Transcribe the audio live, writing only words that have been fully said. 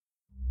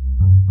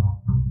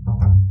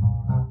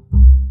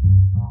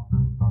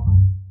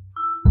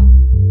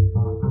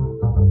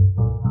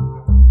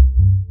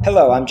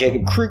Hello, I'm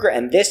Jacob Kruger,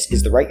 and this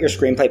is the Write Your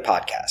Screenplay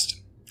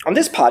podcast. On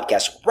this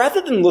podcast, rather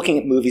than looking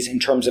at movies in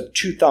terms of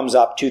 2 thumbs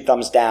up, 2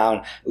 thumbs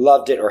down,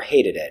 loved it or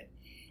hated it,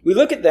 we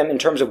look at them in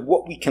terms of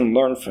what we can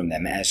learn from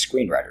them as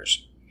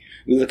screenwriters.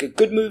 We look at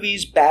good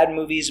movies, bad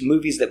movies,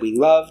 movies that we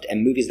loved,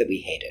 and movies that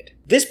we hated.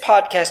 This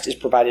podcast is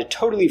provided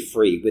totally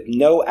free with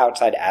no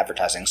outside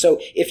advertising,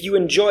 so if you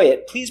enjoy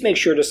it, please make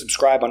sure to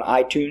subscribe on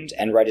iTunes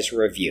and write us a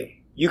review.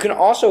 You can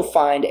also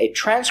find a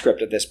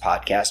transcript of this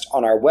podcast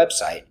on our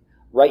website,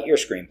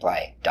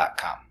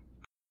 writeyourscreenplay.com.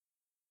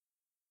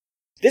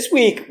 This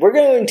week, we're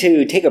going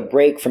to take a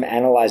break from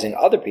analyzing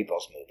other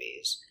people's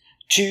movies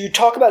to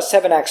talk about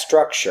 7-act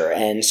structure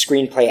and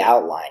screenplay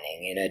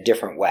outlining in a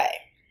different way.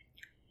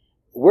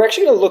 We're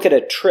actually going to look at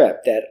a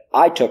trip that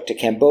I took to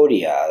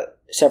Cambodia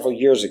several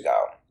years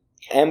ago,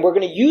 and we're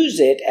going to use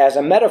it as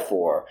a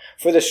metaphor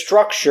for the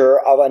structure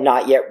of a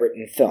not yet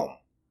written film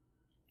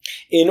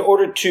in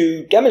order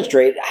to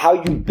demonstrate how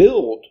you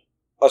build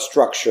a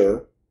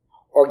structure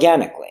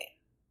organically.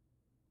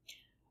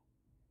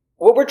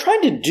 What we're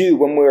trying to do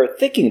when we're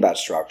thinking about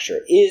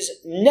structure is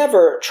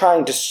never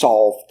trying to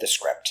solve the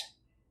script.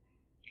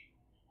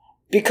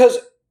 Because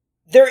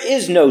there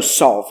is no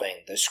solving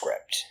the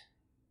script.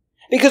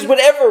 Because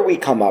whatever we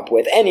come up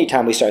with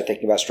anytime we start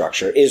thinking about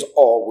structure is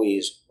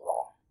always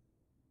wrong.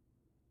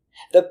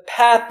 The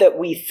path that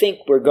we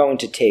think we're going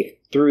to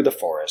take through the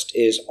forest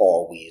is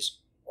always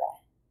wrong.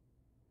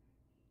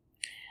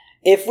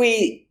 If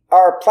we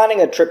are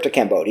planning a trip to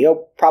Cambodia,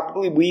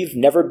 probably we've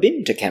never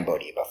been to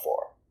Cambodia before.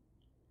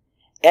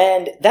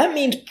 And that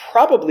means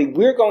probably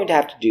we're going to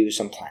have to do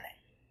some planning.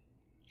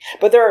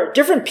 But there are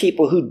different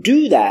people who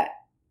do that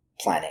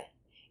planning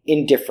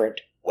in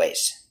different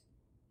ways.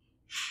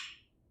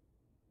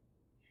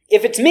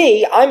 If it's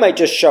me, I might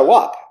just show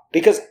up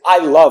because I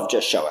love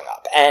just showing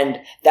up,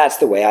 and that's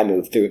the way I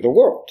move through the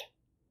world.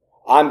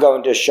 I'm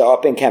going to show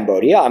up in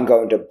Cambodia. I'm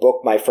going to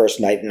book my first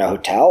night in a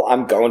hotel.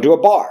 I'm going to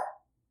a bar.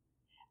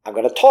 I'm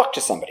going to talk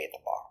to somebody at the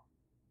bar.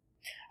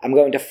 I'm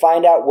going to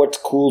find out what's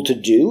cool to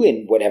do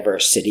in whatever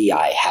city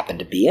I happen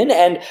to be in,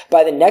 and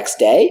by the next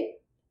day,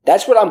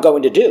 that's what I'm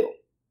going to do.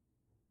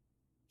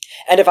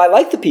 And if I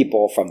like the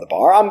people from the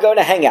bar, I'm going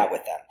to hang out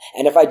with them.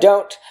 And if I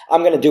don't,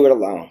 I'm going to do it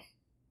alone.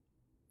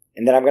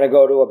 And then I'm going to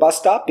go to a bus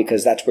stop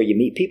because that's where you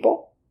meet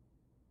people.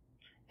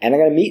 And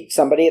I'm going to meet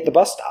somebody at the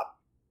bus stop.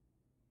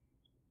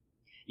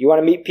 You want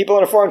to meet people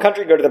in a foreign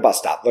country? Go to the bus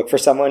stop. Look for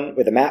someone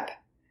with a map.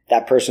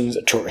 That person's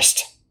a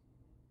tourist.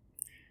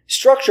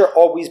 Structure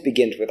always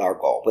begins with our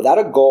goal. Without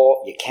a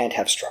goal, you can't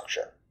have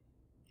structure.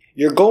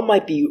 Your goal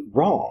might be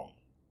wrong,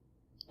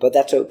 but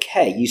that's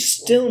okay. You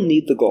still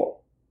need the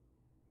goal.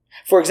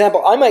 For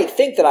example, I might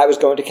think that I was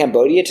going to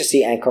Cambodia to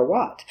see Angkor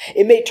Wat.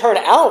 It may turn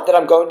out that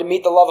I'm going to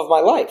meet the love of my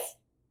life.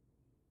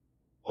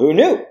 Who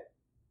knew?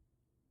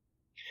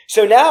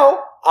 So now,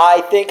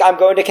 I think I'm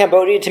going to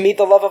Cambodia to meet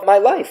the love of my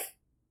life.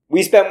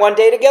 We spent one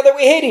day together,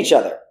 we hate each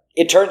other.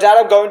 It turns out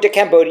I'm going to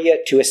Cambodia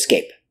to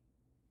escape.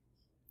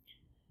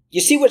 You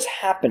see what's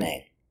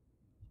happening?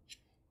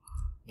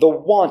 The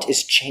want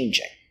is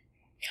changing.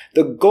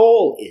 The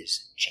goal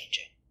is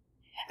changing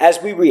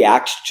as we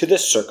react to the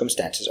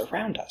circumstances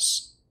around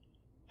us.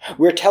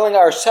 We're telling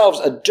ourselves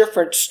a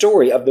different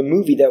story of the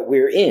movie that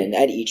we're in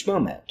at each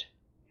moment.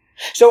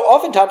 So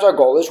oftentimes our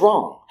goal is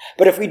wrong.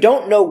 But if we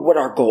don't know what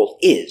our goal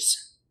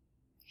is,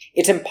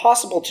 it's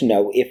impossible to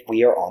know if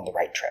we are on the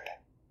right trip.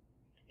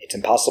 It's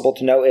impossible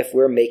to know if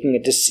we're making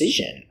a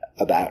decision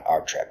about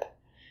our trip.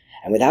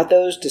 And without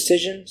those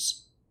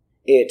decisions,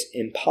 it's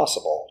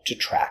impossible to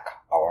track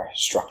our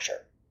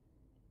structure.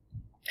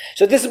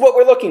 So this is what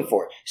we're looking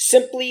for.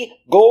 Simply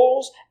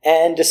goals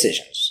and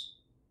decisions.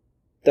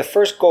 The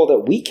first goal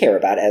that we care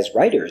about as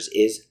writers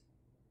is,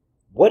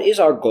 what is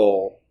our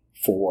goal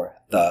for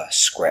the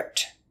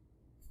script?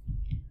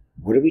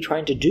 What are we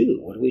trying to do?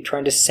 What are we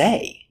trying to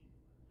say?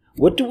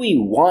 What do we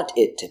want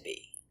it to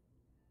be?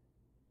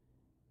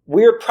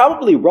 We're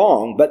probably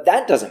wrong, but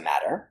that doesn't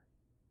matter.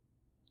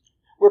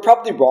 We're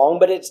probably wrong,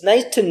 but it's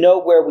nice to know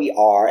where we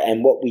are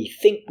and what we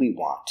think we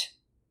want,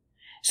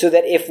 so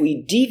that if we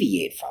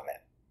deviate from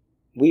it,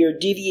 we are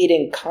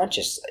deviating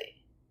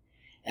consciously,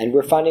 and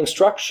we're finding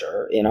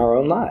structure in our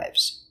own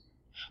lives.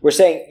 We're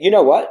saying, you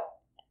know what?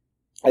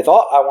 I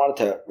thought I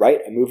wanted to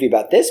write a movie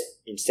about this.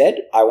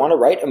 Instead, I want to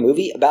write a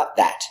movie about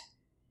that.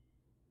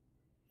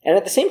 And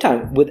at the same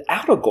time,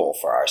 without a goal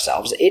for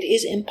ourselves, it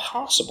is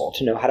impossible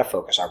to know how to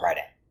focus our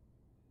writing.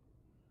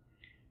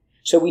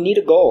 So we need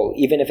a goal,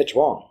 even if it's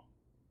wrong,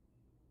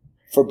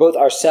 for both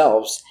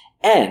ourselves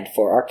and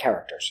for our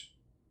characters.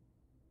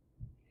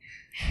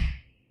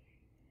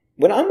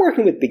 When I'm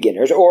working with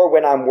beginners, or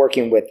when I'm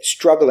working with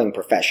struggling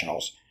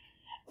professionals,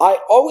 I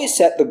always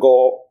set the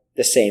goal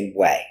the same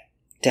way,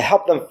 to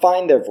help them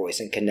find their voice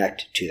and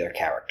connect to their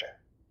character.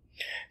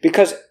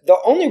 Because the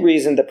only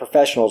reason that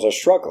professionals are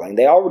struggling,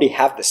 they already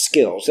have the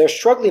skills. They're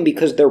struggling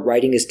because their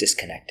writing is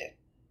disconnected.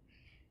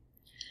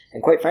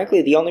 And quite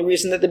frankly, the only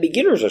reason that the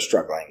beginners are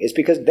struggling is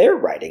because their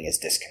writing is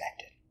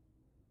disconnected.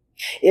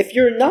 If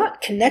you're not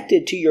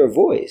connected to your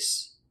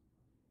voice,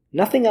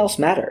 nothing else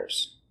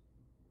matters.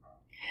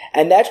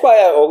 And that's why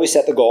I always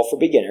set the goal for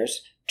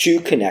beginners to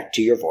connect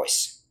to your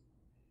voice.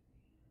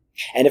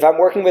 And if I'm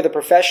working with a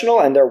professional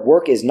and their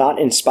work is not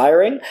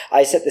inspiring,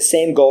 I set the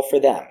same goal for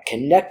them.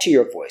 Connect to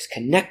your voice.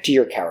 Connect to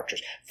your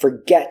characters.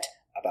 Forget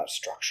about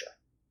structure.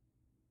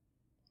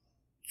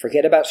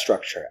 Forget about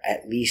structure,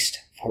 at least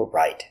for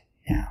right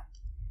now.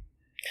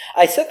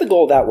 I set the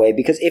goal that way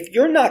because if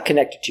you're not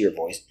connected to your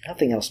voice,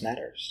 nothing else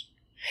matters.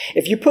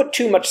 If you put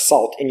too much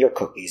salt in your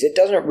cookies, it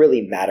doesn't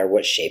really matter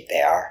what shape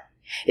they are.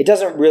 It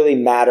doesn't really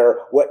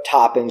matter what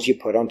toppings you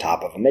put on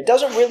top of them. It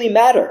doesn't really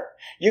matter.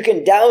 You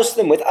can douse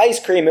them with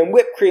ice cream and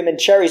whipped cream and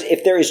cherries.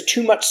 If there is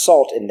too much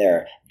salt in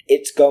there,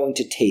 it's going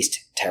to taste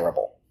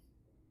terrible.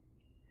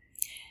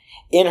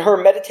 In her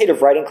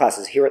meditative writing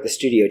classes here at the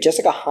studio,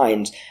 Jessica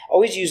Hines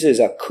always uses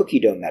a cookie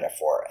dough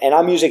metaphor, and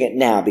I'm using it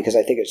now because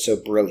I think it's so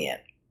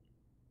brilliant.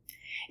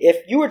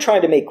 If you were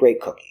trying to make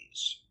great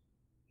cookies,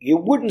 you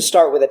wouldn't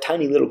start with a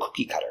tiny little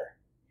cookie cutter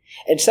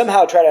and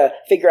somehow try to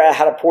figure out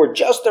how to pour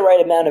just the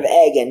right amount of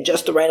egg and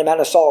just the right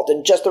amount of salt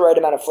and just the right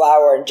amount of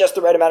flour and just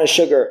the right amount of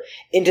sugar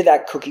into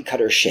that cookie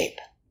cutter shape.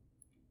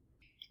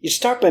 You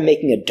start by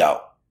making a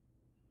dough.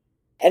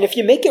 And if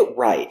you make it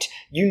right,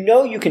 you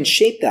know you can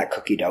shape that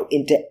cookie dough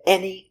into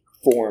any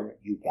form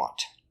you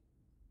want.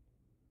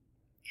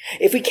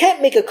 If we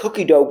can't make a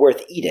cookie dough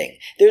worth eating,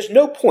 there's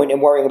no point in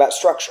worrying about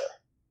structure.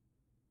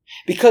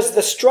 Because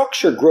the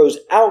structure grows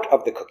out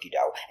of the cookie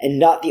dough and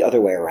not the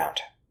other way around.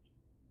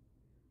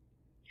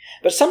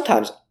 But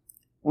sometimes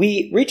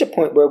we reach a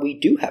point where we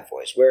do have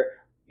voice, where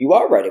you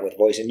are writing with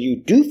voice and you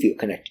do feel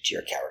connected to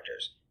your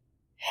characters.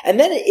 And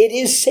then it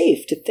is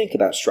safe to think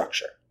about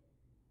structure.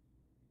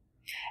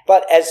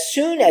 But as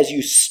soon as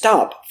you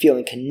stop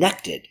feeling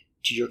connected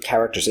to your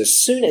characters, as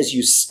soon as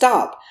you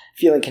stop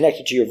feeling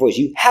connected to your voice,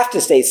 you have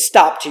to say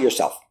stop to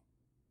yourself.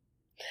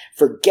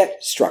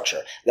 Forget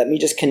structure. Let me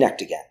just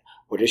connect again.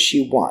 What does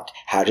she want?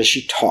 How does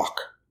she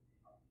talk?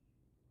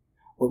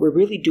 What we're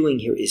really doing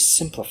here is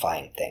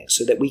simplifying things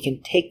so that we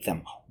can take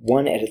them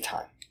one at a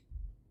time.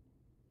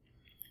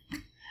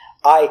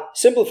 I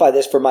simplify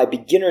this for my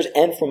beginners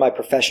and for my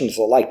professionals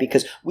alike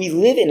because we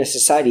live in a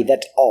society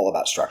that's all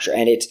about structure,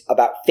 and it's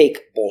about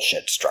fake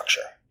bullshit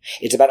structure.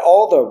 It's about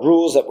all the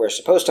rules that we're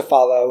supposed to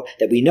follow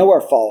that we know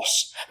are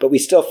false, but we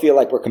still feel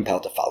like we're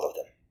compelled to follow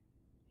them.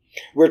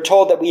 We're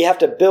told that we have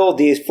to build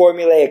these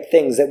formulaic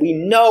things that we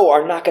know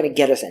are not going to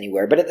get us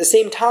anywhere, but at the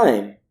same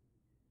time,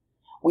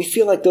 we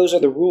feel like those are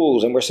the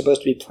rules and we're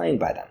supposed to be playing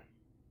by them.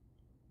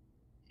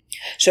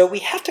 So we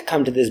have to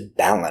come to this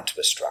balance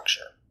with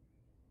structure.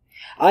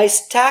 I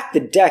stack the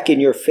deck in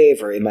your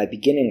favor in my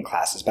beginning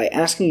classes by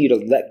asking you to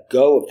let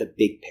go of the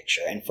big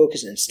picture and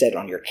focus instead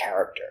on your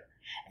character,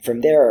 and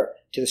from there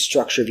to the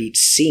structure of each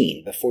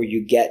scene before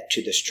you get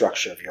to the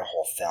structure of your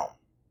whole film.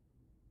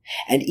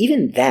 And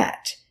even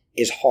that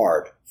is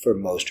hard for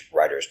most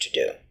writers to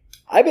do.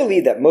 I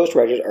believe that most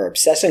writers are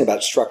obsessing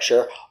about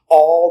structure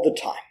all the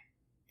time.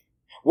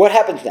 What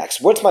happens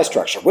next? What's my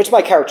structure? What's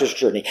my character's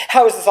journey?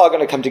 How is this all going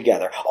to come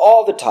together?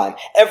 All the time,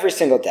 every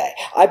single day.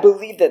 I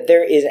believe that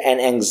there is an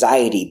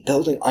anxiety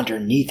building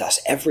underneath us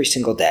every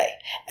single day,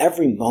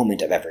 every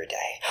moment of every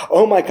day.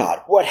 Oh my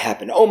God, what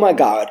happened? Oh my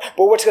God,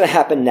 but what's going to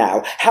happen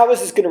now? How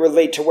is this going to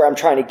relate to where I'm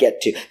trying to get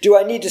to? Do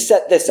I need to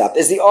set this up?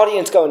 Is the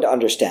audience going to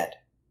understand?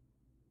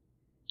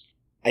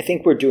 I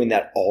think we're doing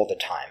that all the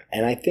time.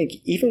 And I think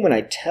even when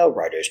I tell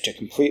writers to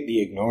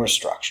completely ignore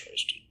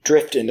structures, to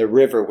drift in the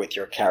river with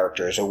your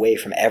characters away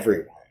from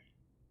everyone,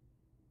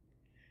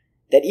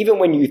 that even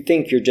when you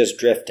think you're just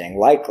drifting,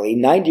 likely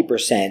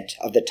 90%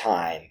 of the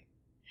time,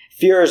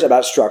 fears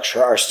about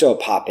structure are still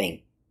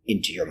popping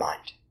into your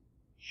mind.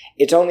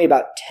 It's only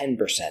about 10%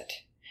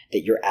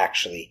 that you're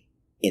actually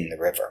in the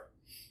river.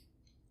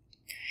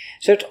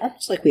 So it's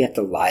almost like we have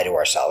to lie to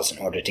ourselves in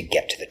order to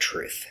get to the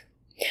truth.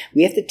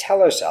 We have to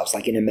tell ourselves,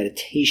 like in a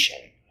meditation,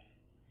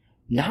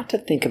 not to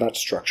think about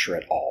structure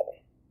at all.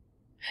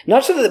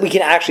 Not so that we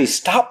can actually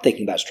stop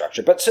thinking about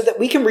structure, but so that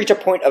we can reach a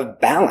point of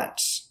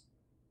balance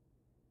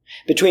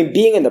between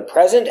being in the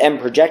present and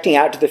projecting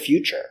out to the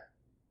future.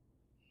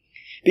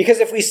 Because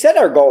if we set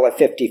our goal at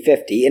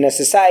 50-50 in a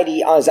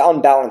society as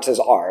unbalanced as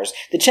ours,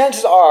 the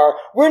chances are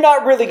we're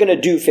not really going to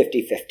do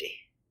 50-50.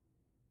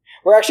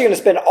 We're actually going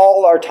to spend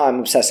all our time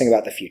obsessing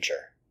about the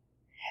future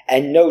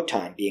and no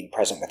time being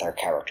present with our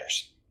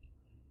characters.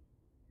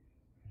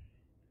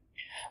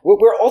 What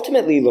we're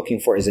ultimately looking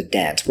for is a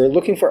dance. We're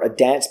looking for a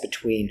dance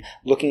between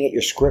looking at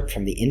your script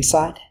from the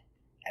inside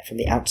and from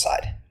the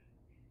outside.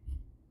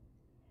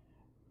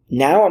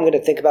 Now I'm going to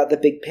think about the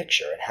big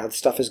picture and how the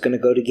stuff is going to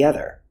go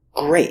together.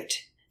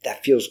 Great.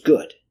 That feels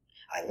good.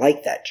 I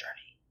like that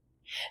journey.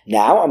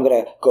 Now I'm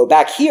going to go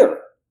back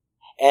here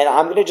and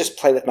I'm going to just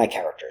play with my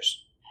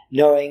characters,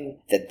 knowing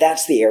that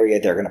that's the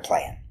area they're going to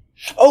play in.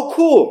 Oh,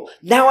 cool.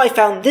 Now I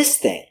found this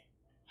thing.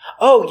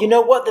 Oh, you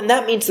know what? Then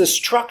that means the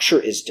structure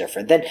is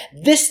different. Then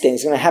this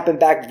thing's going to happen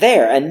back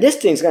there, and this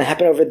thing's going to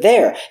happen over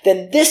there.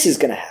 Then this is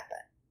going to happen.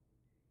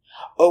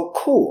 Oh,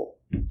 cool.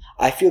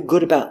 I feel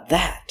good about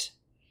that.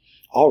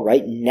 All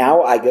right,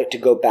 now I get to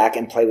go back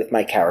and play with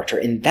my character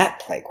in that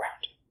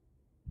playground.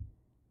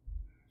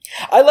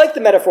 I like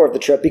the metaphor of the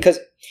trip because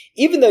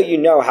even though you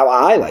know how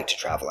I like to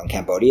travel in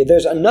Cambodia,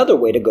 there's another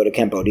way to go to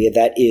Cambodia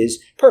that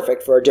is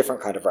perfect for a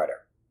different kind of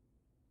writer.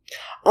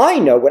 I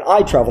know when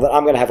I travel that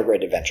I'm going to have a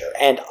great adventure,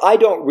 and I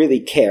don't really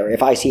care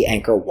if I see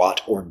Angkor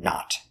Wat or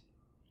not.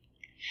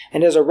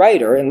 And as a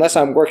writer, unless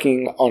I'm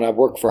working on a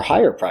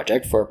work-for-hire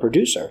project for a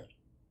producer,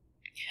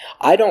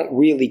 I don't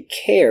really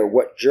care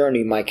what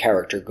journey my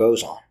character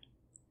goes on,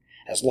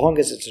 as long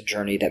as it's a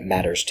journey that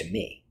matters to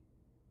me.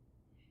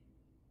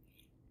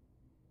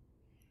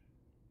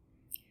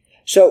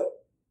 So,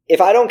 if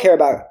I don't care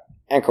about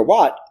Angkor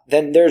Wat,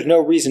 then there's no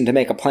reason to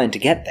make a plan to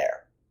get there.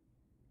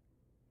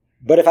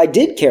 But if I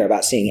did care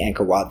about seeing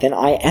Angkor Wat, then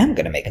I am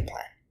going to make a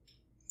plan.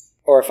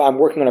 Or if I'm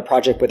working on a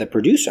project with a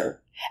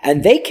producer,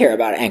 and they care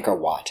about Angkor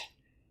Wat,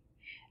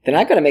 then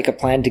I've got to make a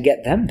plan to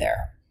get them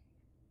there.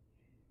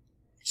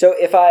 So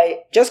if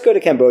I just go to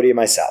Cambodia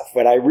myself,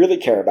 what I really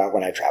care about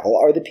when I travel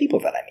are the people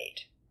that I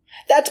meet.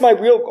 That's my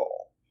real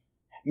goal.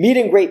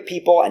 Meeting great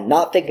people and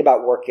not thinking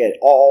about work at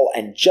all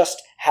and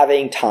just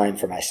having time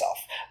for myself.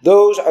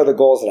 Those are the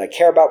goals that I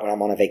care about when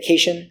I'm on a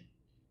vacation.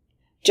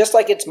 Just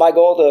like it's my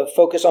goal to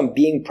focus on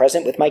being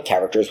present with my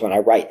characters when I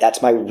write.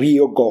 That's my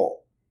real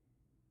goal.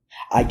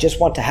 I just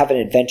want to have an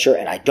adventure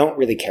and I don't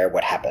really care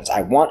what happens.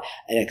 I want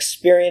an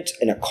experience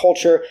in a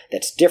culture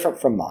that's different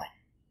from mine.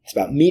 It's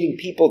about meeting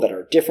people that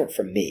are different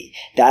from me.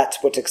 That's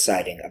what's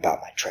exciting about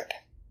my trip.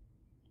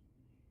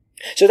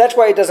 So that's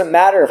why it doesn't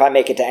matter if I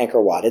make it to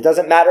Angkor Wat. It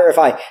doesn't matter if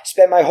I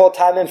spend my whole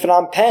time in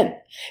Phnom Penh.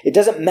 It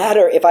doesn't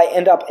matter if I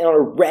end up on a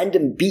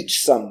random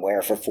beach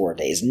somewhere for 4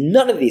 days.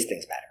 None of these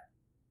things matter.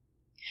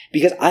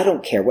 Because I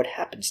don't care what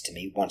happens to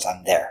me once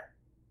I'm there.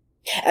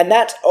 And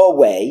that's a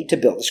way to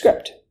build a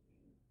script.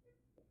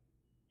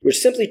 We're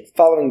simply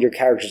following your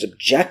character's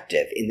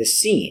objective in the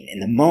scene, in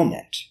the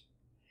moment,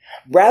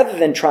 rather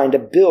than trying to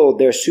build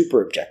their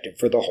super objective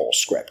for the whole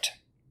script.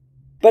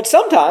 But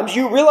sometimes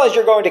you realize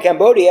you're going to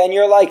Cambodia and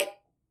you're like,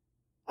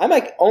 I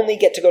might only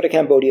get to go to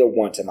Cambodia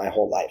once in my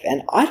whole life,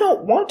 and I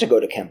don't want to go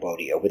to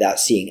Cambodia without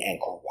seeing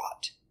Angkor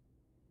Wat.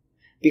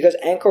 Because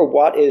Angkor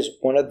Wat is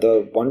one of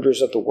the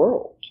wonders of the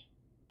world.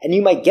 And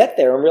you might get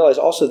there and realize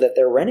also that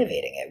they're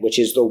renovating it, which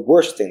is the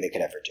worst thing they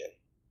could ever do.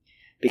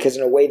 Because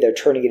in a way, they're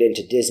turning it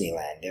into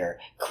Disneyland. They're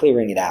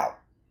clearing it out.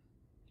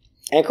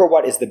 Angkor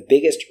Wat is the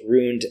biggest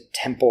ruined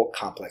temple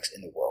complex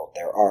in the world.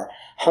 There are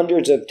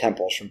hundreds of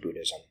temples from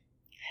Buddhism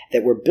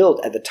that were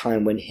built at the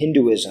time when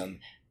Hinduism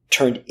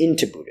turned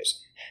into Buddhism.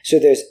 So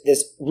there's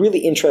this really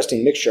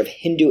interesting mixture of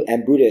Hindu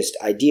and Buddhist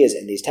ideas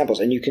in these temples,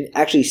 and you can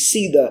actually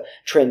see the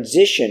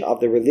transition of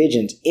the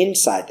religions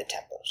inside the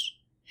temples.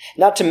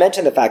 Not to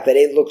mention the fact that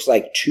it looks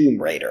like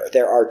Tomb Raider.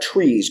 There are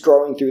trees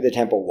growing through the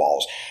temple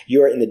walls.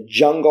 You're in the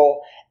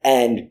jungle,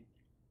 and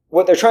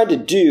what they're trying to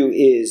do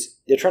is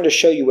they're trying to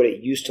show you what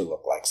it used to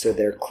look like. So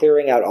they're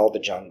clearing out all the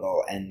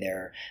jungle, and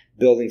they're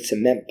building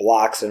cement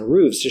blocks and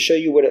roofs to show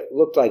you what it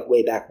looked like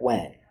way back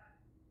when.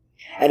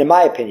 And in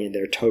my opinion,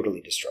 they're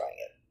totally destroying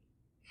it.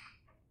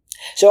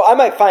 So I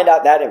might find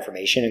out that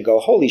information and go,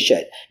 holy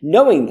shit,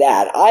 knowing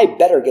that, I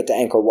better get to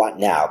Angkor Wat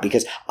now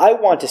because I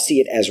want to see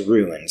it as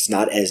ruins,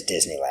 not as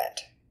Disneyland.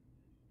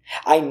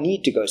 I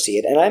need to go see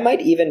it, and I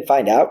might even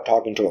find out,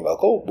 talking to a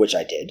local, which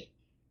I did,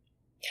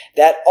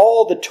 that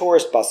all the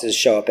tourist buses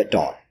show up at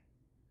dawn,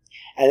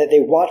 and that they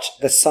watch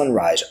the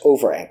sunrise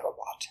over Angkor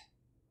Wat.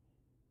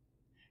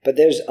 But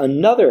there's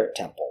another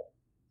temple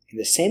in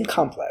the same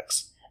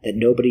complex that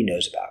nobody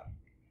knows about.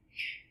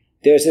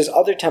 There's this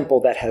other temple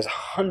that has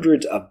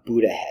hundreds of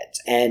Buddha heads,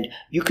 and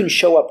you can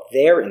show up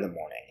there in the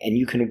morning, and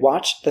you can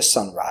watch the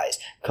sunrise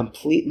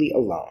completely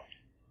alone,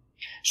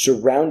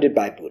 surrounded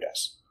by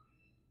Buddhas.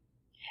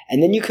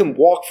 And then you can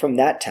walk from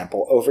that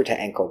temple over to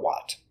Angkor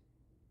Wat,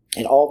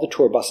 and all the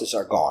tour buses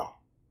are gone,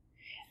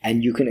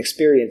 and you can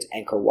experience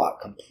Angkor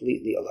Wat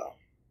completely alone.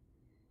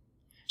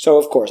 So,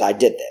 of course, I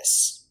did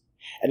this.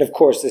 And, of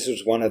course, this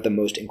was one of the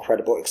most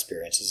incredible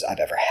experiences I've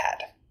ever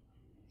had.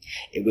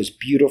 It was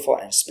beautiful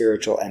and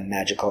spiritual and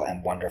magical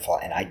and wonderful,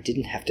 and I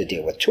didn't have to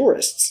deal with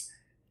tourists.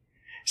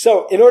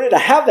 So, in order to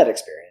have that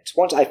experience,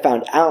 once I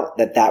found out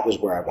that that was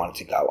where I wanted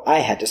to go, I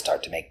had to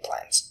start to make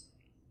plans.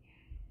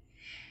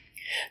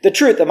 The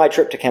truth of my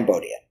trip to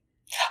Cambodia.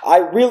 I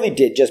really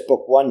did just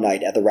book one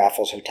night at the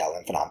Raffles Hotel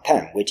in Phnom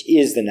Penh, which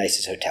is the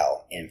nicest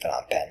hotel in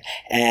Phnom Penh.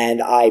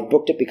 And I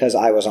booked it because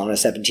I was on a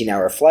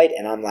 17-hour flight,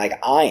 and I'm like,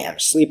 I am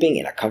sleeping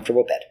in a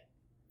comfortable bed.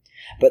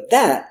 But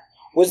that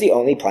was the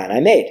only plan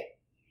I made.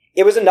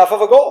 It was enough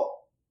of a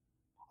goal.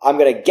 I'm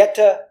going to get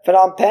to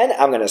Phnom Penh,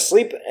 I'm going to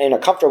sleep in a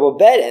comfortable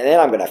bed, and then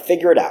I'm going to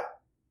figure it out.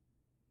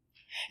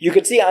 You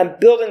can see I'm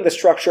building the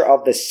structure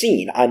of the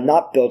scene. I'm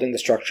not building the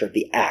structure of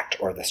the act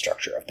or the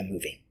structure of the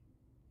movie.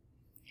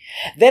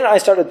 Then I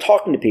started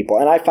talking to people,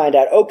 and I find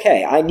out,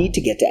 okay, I need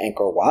to get to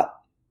Angkor Wat.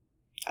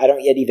 I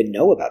don't yet even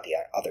know about the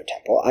other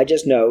temple. I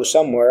just know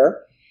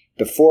somewhere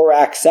before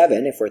Act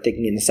 7, if we're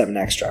thinking in the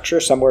 7-act structure,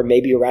 somewhere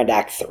maybe around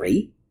Act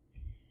 3,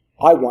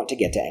 I want to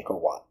get to Angkor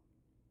Wat.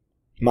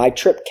 My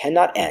trip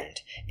cannot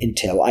end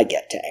until I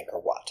get to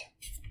Angkor Wat.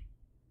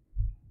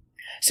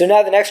 So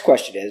now the next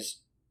question is,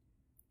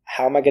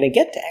 how am I going to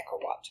get to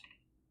Angkor Wat?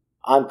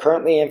 I'm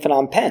currently in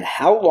Phnom Penh.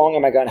 How long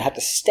am I going to have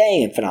to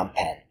stay in Phnom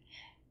Penh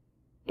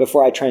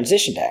before I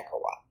transition to Angkor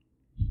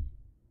Wat?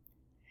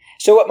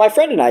 So what my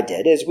friend and I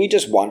did is we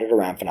just wandered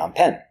around Phnom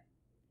Penh.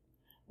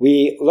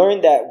 We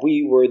learned that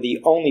we were the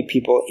only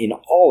people in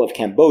all of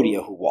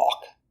Cambodia who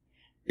walk,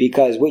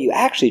 because what you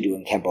actually do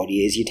in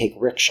Cambodia is you take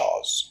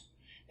rickshaws,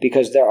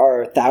 because there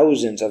are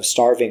thousands of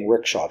starving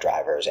rickshaw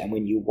drivers, and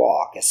when you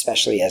walk,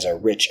 especially as a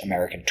rich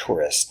American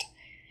tourist,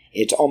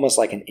 it's almost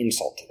like an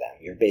insult to them.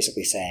 You're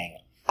basically saying,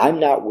 I'm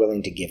not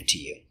willing to give to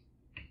you.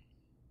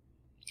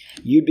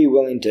 You'd be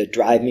willing to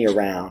drive me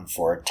around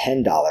for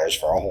 $10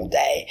 for a whole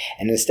day,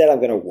 and instead I'm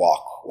going to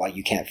walk while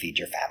you can't feed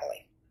your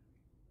family.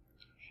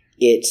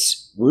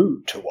 It's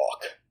rude to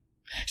walk.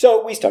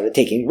 So we started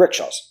taking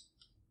rickshaws.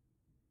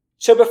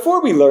 So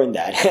before we learned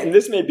that, and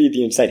this may be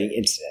the inciting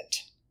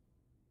incident,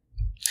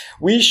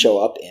 we show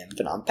up in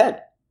Phnom Penh.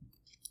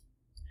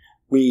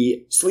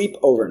 We sleep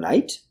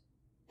overnight,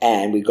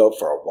 and we go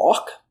for a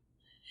walk,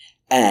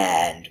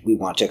 and we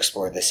want to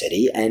explore the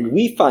city, and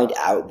we find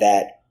out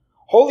that,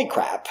 holy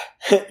crap,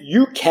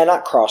 you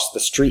cannot cross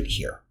the street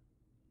here.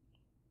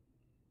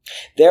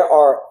 There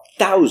are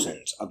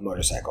thousands of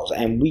motorcycles,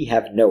 and we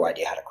have no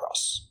idea how to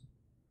cross.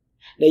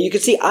 Now you can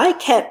see, I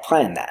can't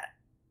plan that.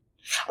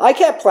 I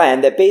can't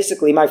plan that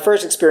basically my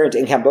first experience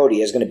in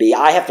Cambodia is going to be,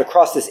 I have to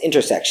cross this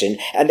intersection,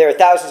 and there are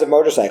thousands of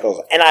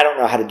motorcycles, and I don't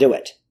know how to do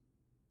it.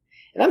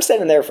 And I'm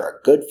standing there for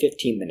a good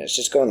 15 minutes,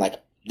 just going like,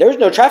 there's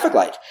no traffic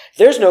light.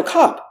 There's no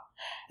cop.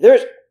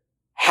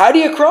 How do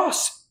you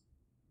cross?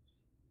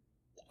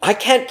 I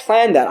can't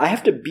plan that. I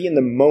have to be in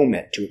the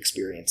moment to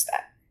experience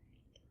that.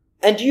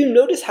 And do you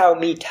notice how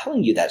me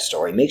telling you that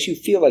story makes you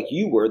feel like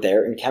you were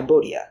there in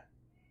Cambodia?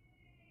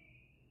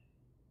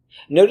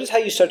 Notice how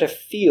you start to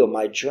feel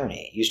my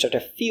journey. You start to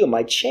feel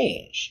my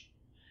change.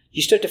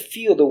 You start to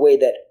feel the way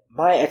that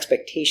my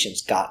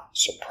expectations got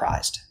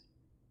surprised.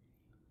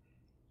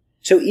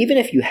 So even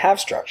if you have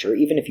structure,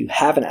 even if you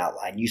have an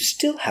outline, you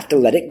still have to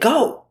let it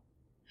go.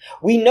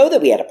 We know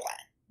that we had a plan.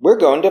 We're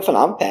going to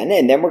Phnom Penh,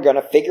 and then we're going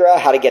to figure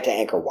out how to get to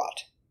Angkor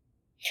Wat.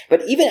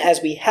 But even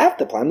as we have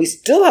the plan, we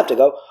still have to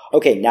go,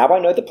 okay, now I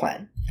know the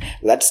plan.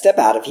 Let's step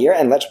out of here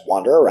and let's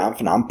wander around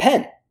Phnom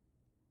Penh.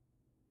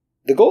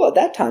 The goal at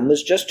that time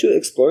was just to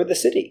explore the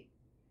city.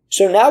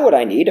 So now what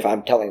I need, if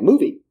I'm telling a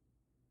movie,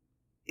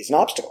 is an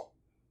obstacle.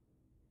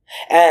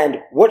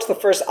 And what's the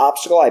first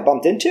obstacle I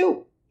bumped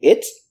into?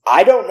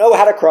 I don't know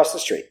how to cross the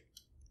street.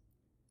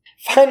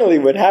 Finally,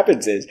 what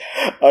happens is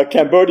a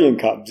Cambodian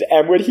comes,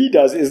 and what he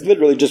does is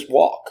literally just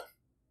walk.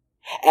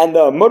 And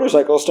the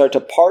motorcycles start to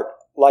part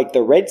like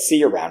the Red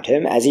Sea around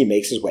him as he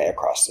makes his way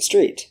across the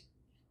street.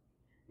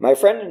 My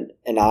friend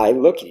and I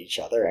look at each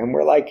other, and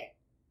we're like,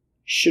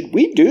 should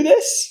we do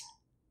this?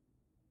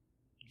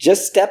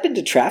 Just step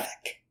into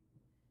traffic?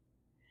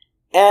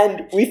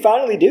 And we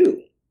finally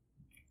do.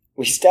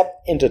 We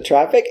step into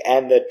traffic,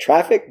 and the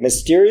traffic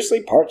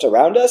mysteriously parts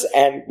around us,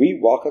 and we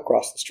walk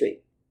across the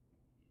street.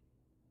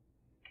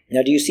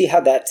 Now, do you see how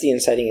that's the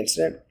inciting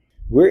incident?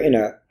 We're in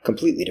a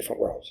completely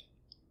different world.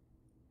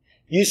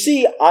 You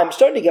see, I'm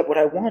starting to get what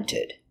I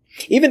wanted.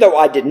 Even though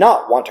I did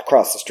not want to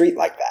cross the street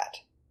like that,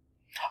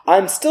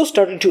 I'm still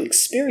starting to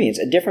experience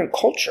a different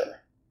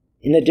culture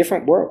in a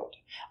different world.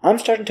 I'm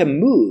starting to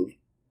move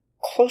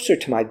closer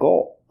to my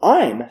goal.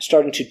 I'm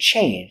starting to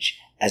change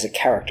as a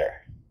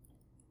character.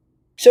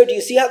 So do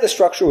you see how the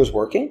structure was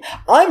working?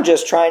 I'm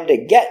just trying to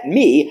get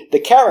me, the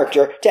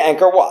character, to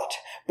Angkor Wat.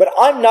 But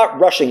I'm not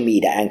rushing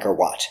me to Angkor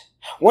Wat.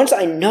 Once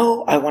I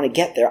know I want to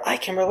get there, I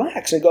can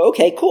relax and go,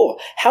 okay, cool.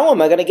 How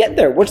am I going to get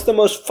there? What's the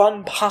most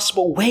fun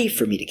possible way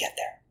for me to get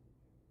there?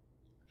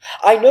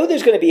 I know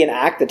there's going to be an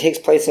act that takes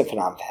place in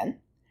Phnom Penh.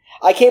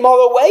 I came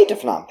all the way to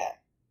Phnom Penh.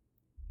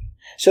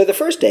 So the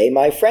first day,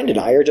 my friend and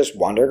I are just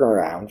wandering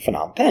around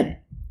Phnom Penh.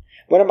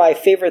 One of my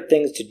favorite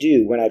things to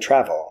do when I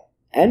travel,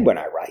 and when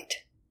I write,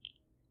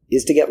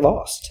 is to get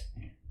lost.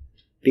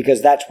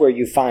 Because that's where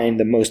you find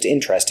the most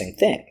interesting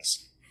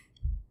things.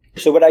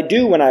 So what I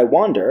do when I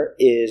wander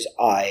is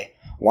I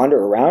wander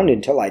around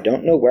until I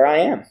don't know where I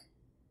am.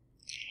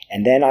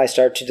 And then I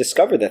start to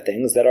discover the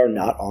things that are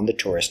not on the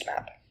tourist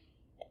map.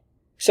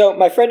 So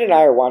my friend and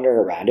I are wandering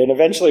around, and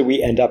eventually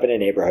we end up in a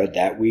neighborhood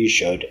that we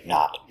should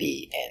not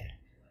be in.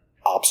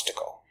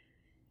 Obstacle.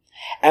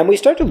 And we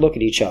start to look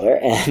at each other,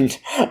 and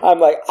I'm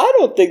like, I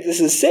don't think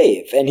this is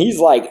safe. And he's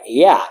like,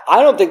 yeah,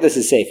 I don't think this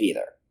is safe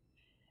either.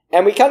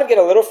 And we kind of get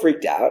a little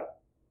freaked out.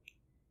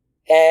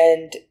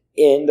 And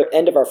in the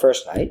end of our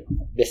first night,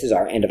 this is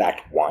our end of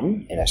Act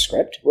 1 in a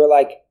script, we're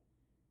like,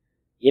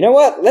 you know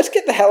what? Let's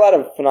get the hell out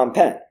of Phnom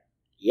Penh.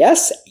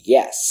 Yes,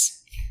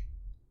 yes.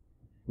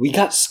 We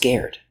got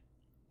scared.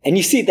 And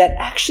you see, that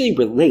actually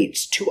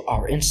relates to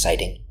our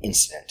inciting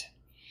incident.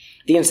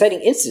 The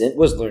inciting incident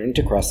was learning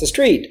to cross the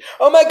street.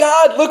 Oh my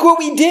God, look what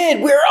we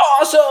did! We're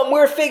awesome!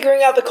 We're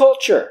figuring out the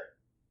culture!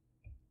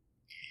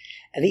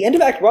 And the end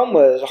of Act 1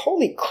 was,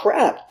 holy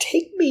crap,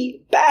 take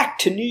me back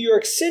to New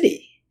York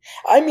City.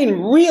 I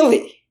mean,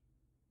 really.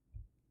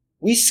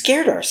 We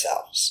scared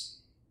ourselves.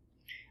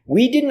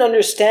 We didn't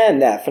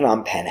understand that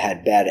Phnom Penh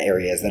had bad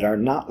areas that are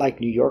not like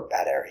New York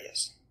bad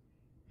areas.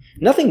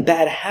 Nothing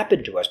bad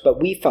happened to us,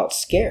 but we felt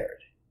scared.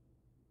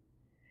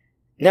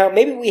 Now,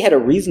 maybe we had a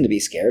reason to be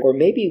scared, or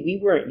maybe we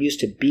weren't used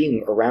to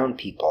being around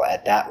people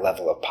at that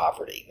level of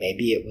poverty.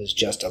 Maybe it was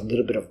just a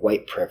little bit of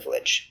white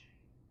privilege.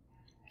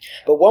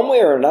 But one way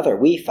or another,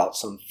 we felt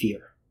some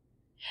fear.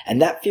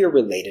 And that fear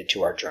related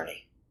to our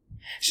journey.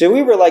 So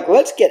we were like,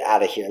 let's get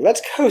out of here.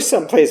 Let's go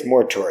someplace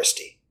more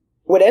touristy.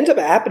 What ends up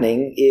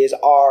happening is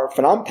our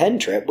Phnom Penh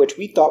trip, which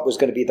we thought was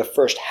going to be the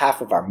first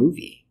half of our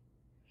movie,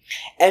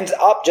 ends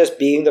up just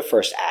being the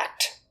first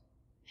act.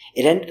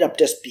 It ended up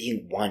just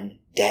being one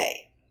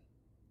day.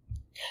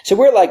 So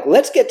we're like,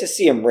 let's get to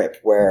Siem Reap,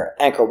 where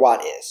Angkor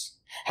Wat is.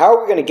 How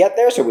are we going to get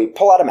there? So we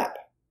pull out a map.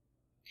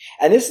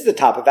 And this is the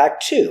top of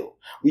Act 2.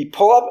 We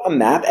pull up a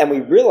map and we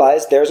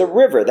realize there's a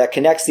river that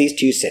connects these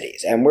two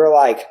cities. And we're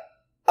like,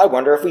 I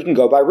wonder if we can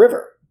go by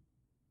river.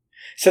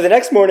 So the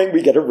next morning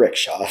we get a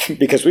rickshaw,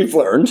 because we've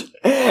learned,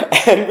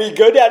 and we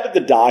go down to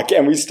the dock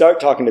and we start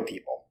talking to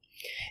people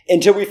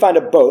until we find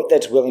a boat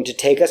that's willing to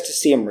take us to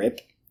Siem Reap.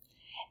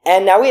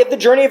 And now we have the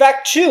journey of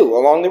Act 2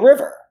 along the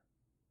river.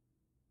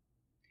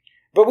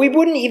 But we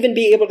wouldn't even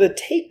be able to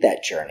take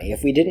that journey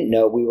if we didn't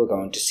know we were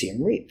going to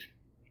Siem Reap.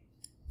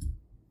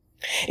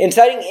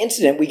 Inciting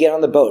incident, we get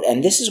on the boat,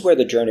 and this is where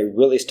the journey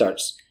really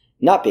starts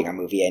not being a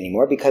movie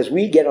anymore, because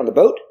we get on the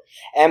boat,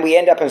 and we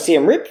end up in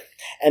Siem Reap,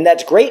 and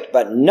that's great,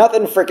 but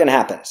nothing freaking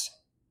happens.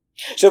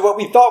 So what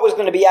we thought was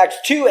going to be Act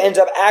 2 ends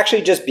up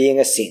actually just being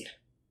a scene.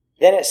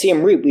 Then at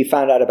Siem Reap, we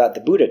found out about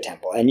the Buddha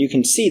temple, and you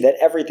can see that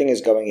everything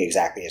is going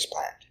exactly as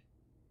planned.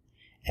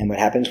 And what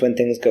happens when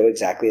things go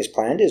exactly as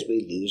planned is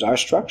we lose our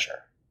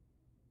structure.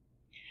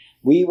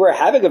 We were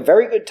having a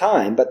very good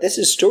time, but this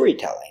is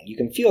storytelling. You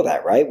can feel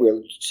that, right?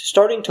 We're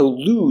starting to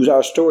lose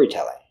our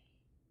storytelling.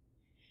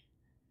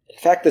 In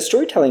fact, the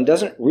storytelling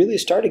doesn't really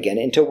start again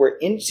until we're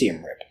in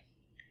Siem Reap.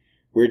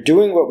 We're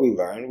doing what we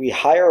learned. We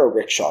hire a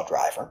rickshaw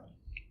driver.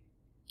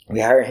 We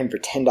hire him for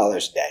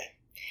 $10 a day.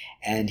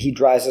 And he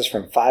drives us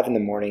from 5 in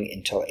the morning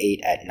until 8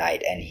 at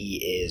night, and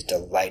he is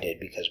delighted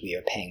because we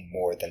are paying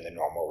more than the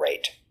normal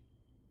rate.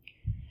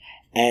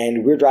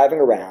 And we're driving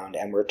around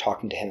and we're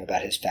talking to him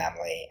about his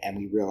family, and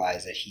we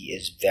realize that he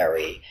is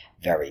very,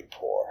 very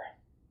poor.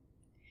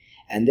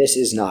 And this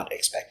is not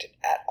expected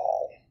at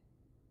all.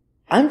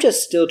 I'm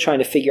just still trying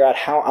to figure out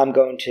how I'm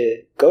going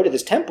to go to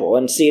this temple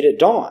and see it at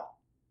dawn.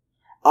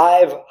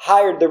 I've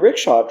hired the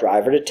rickshaw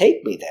driver to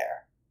take me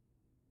there.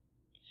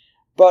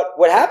 But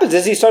what happens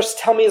is he starts to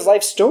tell me his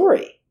life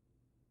story.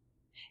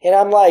 And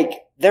I'm like,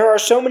 there are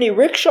so many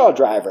rickshaw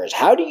drivers.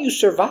 How do you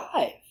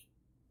survive?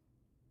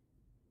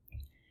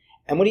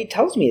 And what he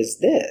tells me is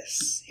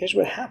this. Here's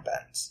what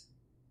happens.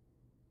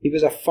 He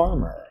was a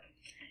farmer,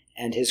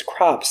 and his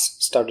crops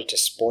started to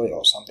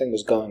spoil. Something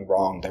was going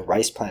wrong. The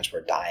rice plants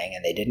were dying,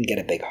 and they didn't get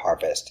a big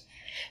harvest.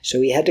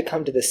 So he had to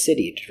come to the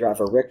city to drive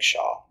a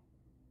rickshaw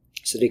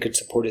so that he could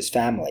support his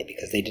family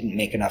because they didn't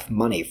make enough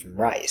money from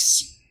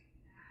rice.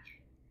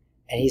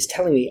 And he's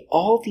telling me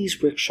all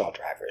these rickshaw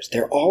drivers,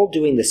 they're all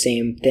doing the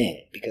same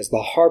thing because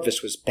the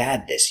harvest was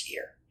bad this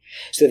year.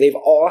 So they've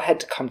all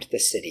had to come to the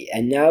city,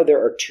 and now there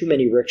are too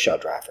many rickshaw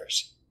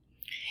drivers.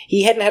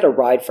 He hadn't had a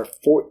ride for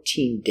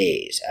 14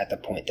 days at the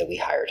point that we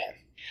hired him.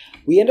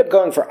 We end up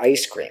going for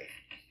ice cream.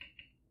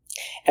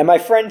 And my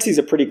friend sees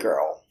a pretty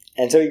girl,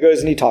 and so he goes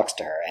and he talks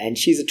to her, and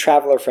she's a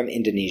traveler from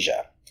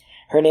Indonesia.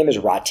 Her name is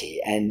Rati,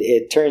 and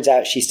it turns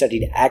out she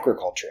studied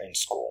agriculture in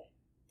school.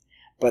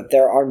 But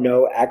there are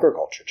no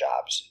agriculture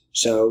jobs,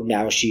 so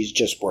now she's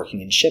just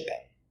working in shipping.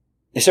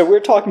 So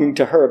we're talking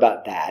to her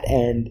about that,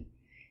 and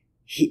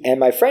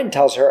my friend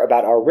tells her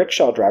about our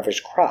rickshaw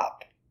driver's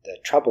crop, the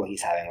trouble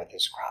he's having with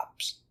his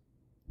crops.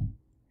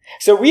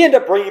 So we end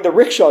up bringing the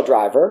rickshaw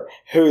driver,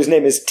 whose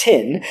name is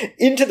Tin,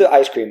 into the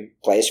ice cream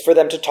place for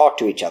them to talk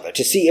to each other,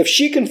 to see if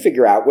she can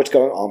figure out what's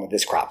going on with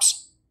his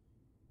crops.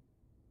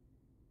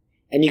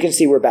 And you can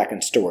see we're back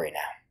in story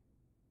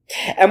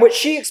now. And what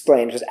she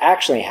explained was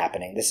actually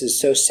happening, this is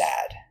so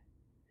sad,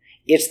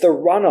 it's the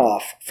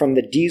runoff from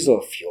the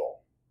diesel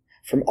fuel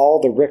from all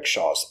the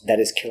rickshaws that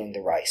is killing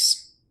the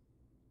rice.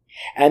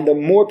 And the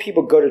more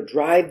people go to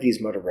drive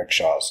these motor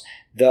rickshaws,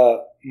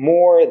 the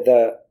more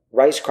the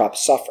rice crop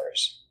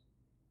suffers.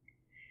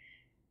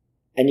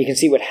 And you can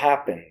see what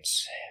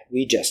happens.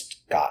 We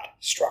just got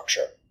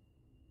structure.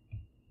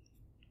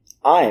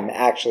 I'm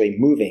actually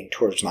moving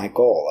towards my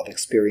goal of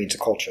experience a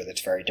culture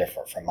that's very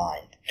different from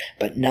mine,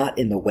 but not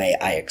in the way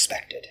I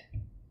expected.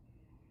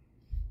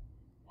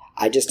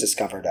 I just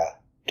discovered a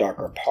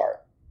darker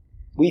part.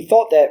 We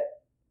thought that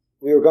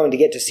we were going to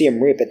get to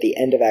Siem Reap at the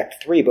end of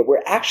Act 3, but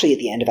we're actually at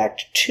the end of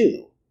Act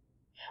 2,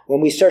 when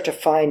we start to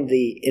find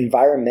the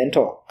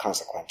environmental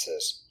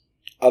consequences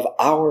of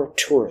our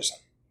tourism.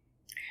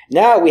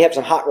 Now we have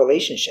some hot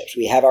relationships.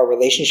 We have our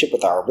relationship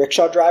with our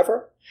rickshaw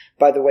driver.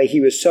 By the way, he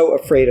was so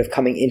afraid of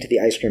coming into the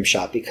ice cream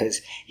shop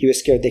because he was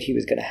scared that he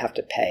was going to have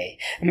to pay.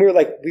 And we were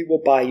like, we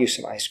will buy you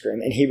some ice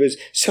cream. And he was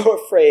so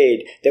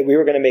afraid that we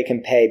were going to make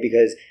him pay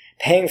because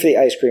paying for the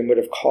ice cream would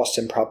have cost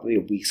him probably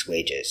a week's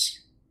wages.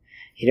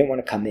 He didn't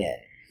want to come in.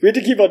 We had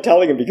to keep on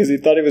telling him because he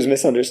thought he was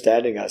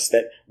misunderstanding us,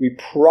 that we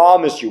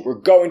promise you, we're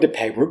going to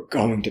pay.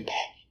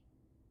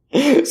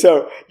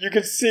 So you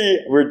can see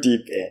we're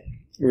deep in.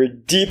 We're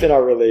deep in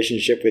our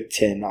relationship with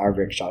Tin, our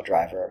rickshaw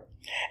driver.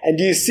 And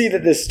do you see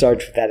that this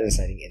starts with that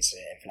inciting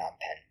incident in Phnom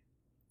Penh?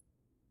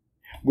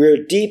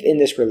 We're deep in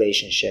this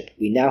relationship.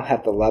 We now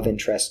have the love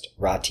interest,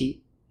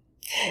 Rati.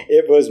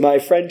 It was my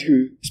friend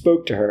who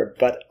spoke to her,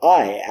 but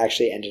I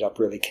actually ended up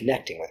really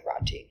connecting with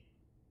Rati.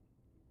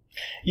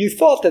 You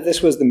thought that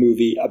this was the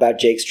movie about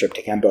Jake's trip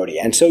to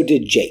Cambodia, and so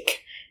did Jake.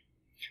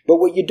 But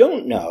what you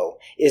don't know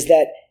is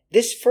that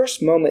this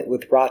first moment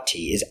with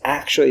Rati is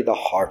actually the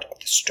heart of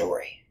the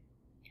story.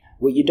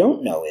 What you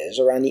don't know is,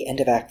 around the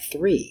end of Act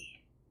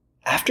 3,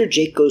 after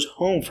Jake goes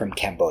home from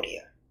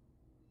Cambodia,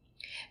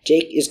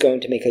 Jake is going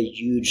to make a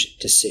huge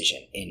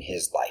decision in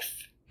his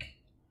life.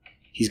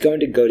 He's going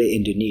to go to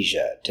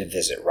Indonesia to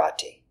visit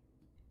Rati.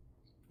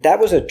 That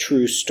was a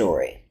true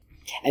story.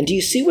 And do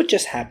you see what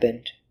just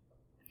happened?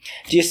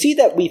 Do you see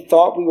that we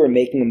thought we were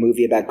making a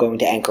movie about going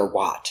to Angkor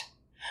Wat,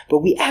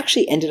 but we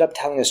actually ended up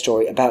telling a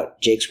story about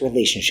Jake's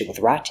relationship with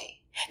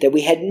Rati that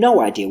we had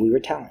no idea we were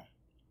telling?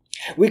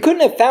 We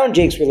couldn't have found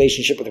Jake's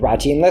relationship with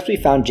Rati unless we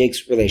found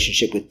Jake's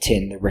relationship with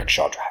Tin, the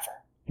rickshaw driver.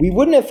 We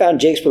wouldn't have found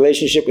Jake's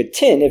relationship with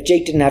Tin if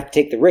Jake didn't have to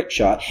take the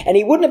rickshaw, and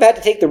he wouldn't have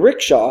had to take the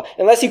rickshaw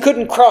unless he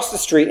couldn't cross the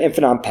street in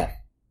Phnom Penh.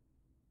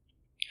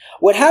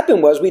 What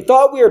happened was we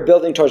thought we were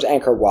building towards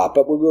Angkor Wat,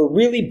 but what we were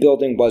really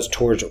building was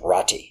towards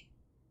Rati.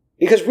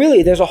 Because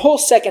really, there's a whole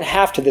second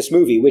half to this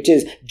movie, which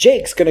is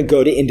Jake's going to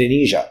go to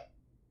Indonesia.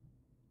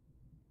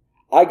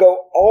 I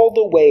go all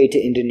the way to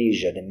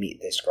Indonesia to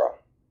meet this girl.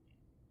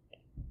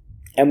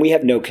 And we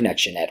have no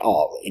connection at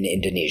all in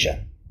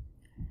Indonesia.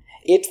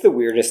 It's the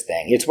weirdest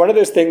thing. It's one of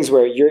those things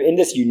where you're in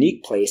this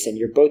unique place and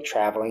you're both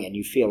traveling and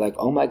you feel like,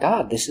 oh my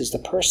God, this is the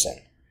person.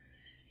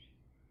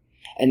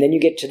 And then you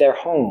get to their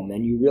home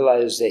and you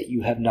realize that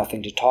you have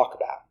nothing to talk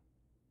about.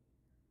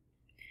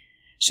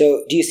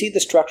 So do you see the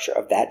structure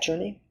of that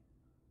journey?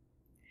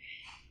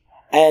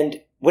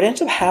 And what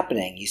ends up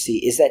happening, you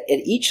see, is that at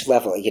each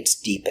level it gets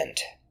deepened.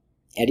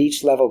 At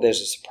each level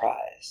there's a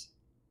surprise.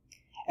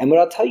 And what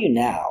I'll tell you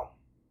now,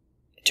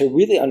 to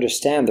really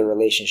understand the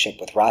relationship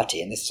with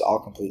Rati, and this is all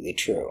completely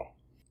true,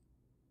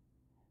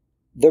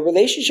 the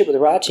relationship with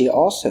Rati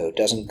also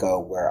doesn't go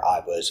where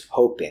I was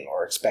hoping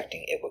or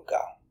expecting it would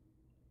go.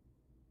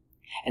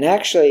 And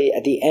actually,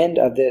 at the end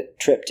of the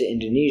trip to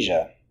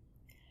Indonesia,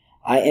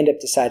 I end up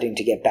deciding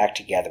to get back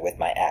together with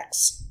my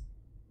ex.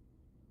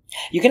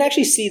 You can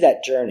actually see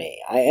that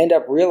journey. I end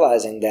up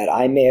realizing that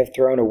I may have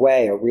thrown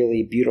away a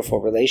really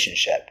beautiful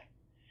relationship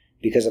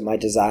because of my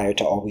desire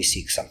to always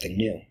seek something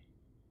new.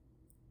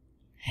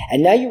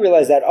 And now you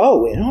realize that,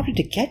 in order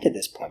to get to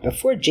this point,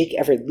 before Jake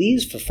ever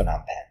leaves for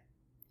Phnom Penh,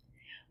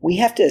 we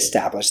have to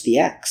establish the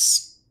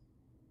X.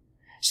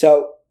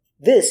 So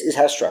this is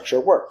how structure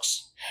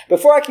works.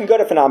 Before I can go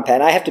to Phnom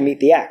Penh, I have to meet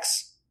the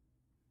X.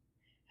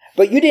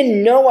 But you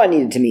didn't know I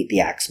needed to meet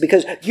the X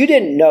because you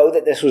didn't know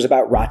that this was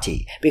about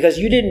Rati. Because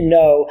you didn't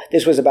know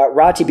this was about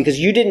Rati because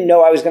you didn't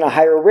know I was going to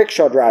hire a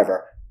rickshaw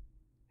driver.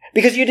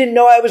 Because you didn't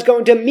know I was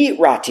going to meet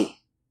Rati.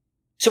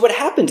 So what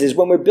happens is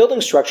when we're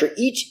building structure,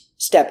 each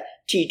step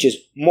teaches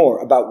more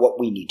about what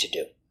we need to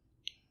do.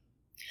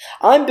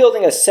 I'm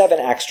building a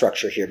 7-act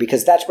structure here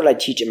because that's what I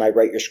teach in my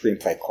Write Your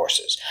Screenplay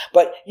courses.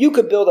 But you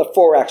could build a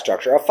 4-act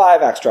structure, a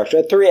 5-act structure,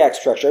 a 3-act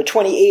structure, a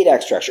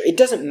 28-act structure. It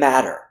doesn't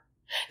matter.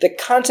 The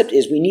concept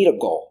is we need a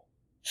goal.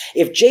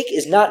 If Jake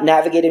is not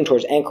navigating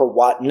towards Angkor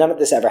Wat, none of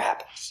this ever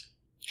happens.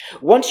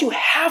 Once you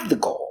have the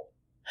goal,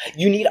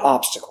 you need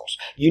obstacles.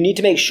 You need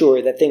to make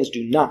sure that things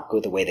do not go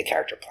the way the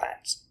character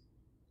plans.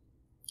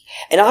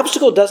 An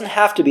obstacle doesn't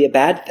have to be a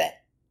bad thing.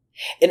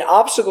 An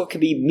obstacle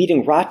could be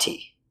meeting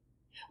Rati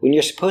when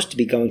you're supposed to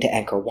be going to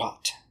Angkor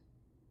Wat.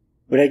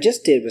 What I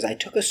just did was I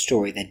took a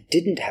story that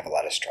didn't have a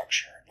lot of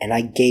structure, and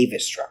I gave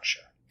it structure.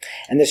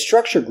 And the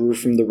structure grew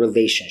from the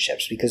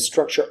relationships, because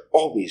structure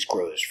always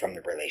grows from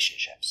the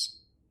relationships.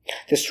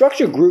 The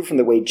structure grew from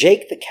the way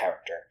Jake, the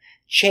character,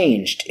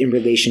 changed in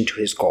relation to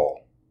his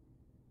goal.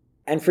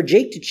 And for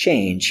Jake to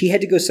change, he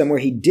had to go somewhere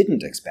he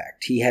didn't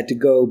expect. He had to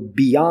go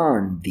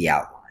beyond the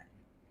outline.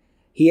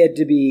 He had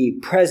to be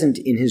present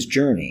in his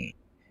journey,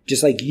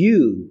 just like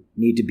you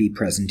need to be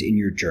present in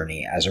your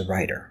journey as a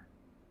writer.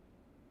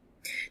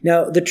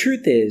 Now, the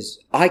truth is,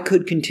 I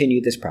could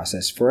continue this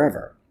process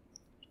forever,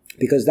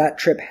 because that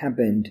trip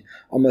happened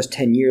almost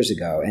 10 years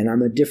ago, and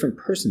I'm a different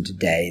person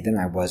today than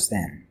I was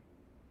then.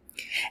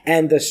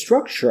 And the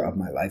structure of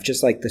my life,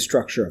 just like the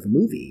structure of a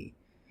movie,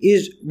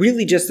 is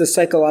really just the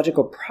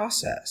psychological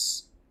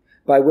process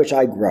by which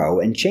I grow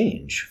and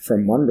change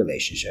from one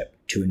relationship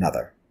to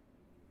another.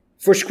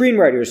 For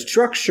screenwriters,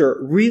 structure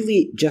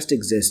really just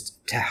exists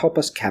to help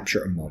us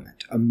capture a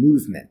moment, a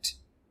movement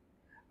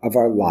of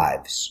our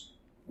lives,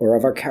 or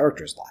of our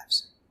characters'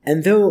 lives.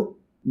 And though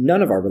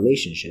none of our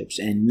relationships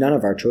and none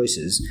of our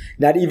choices,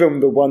 not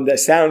even the one that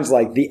sounds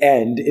like the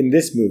end in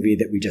this movie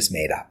that we just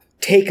made up,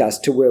 take us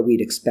to where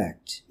we'd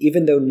expect,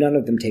 even though none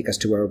of them take us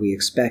to where we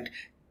expect,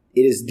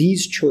 it is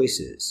these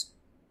choices,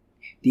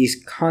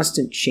 these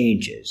constant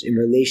changes in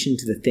relation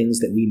to the things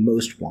that we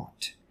most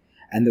want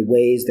and the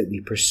ways that we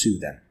pursue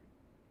them,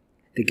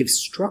 that give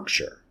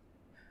structure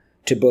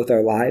to both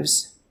our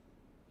lives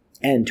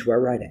and to our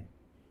writing.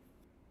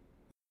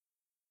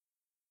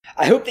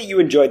 I hope that you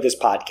enjoyed this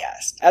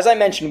podcast. As I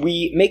mentioned,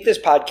 we make this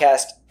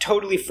podcast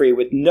totally free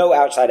with no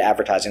outside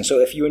advertising, so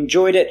if you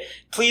enjoyed it,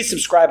 please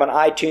subscribe on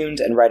iTunes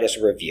and write us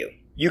a review.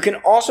 You can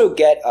also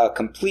get a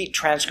complete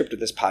transcript of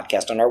this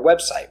podcast on our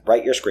website,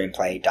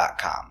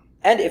 writeyourscreenplay.com.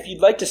 And if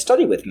you'd like to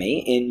study with me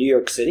in New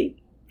York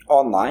City,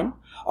 online,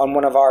 on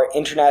one of our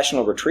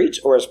international retreats,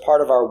 or as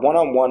part of our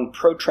one-on-one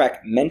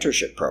ProTrack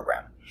mentorship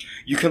program,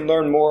 you can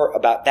learn more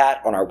about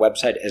that on our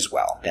website as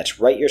well. That's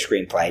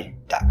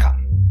writeyourscreenplay.com.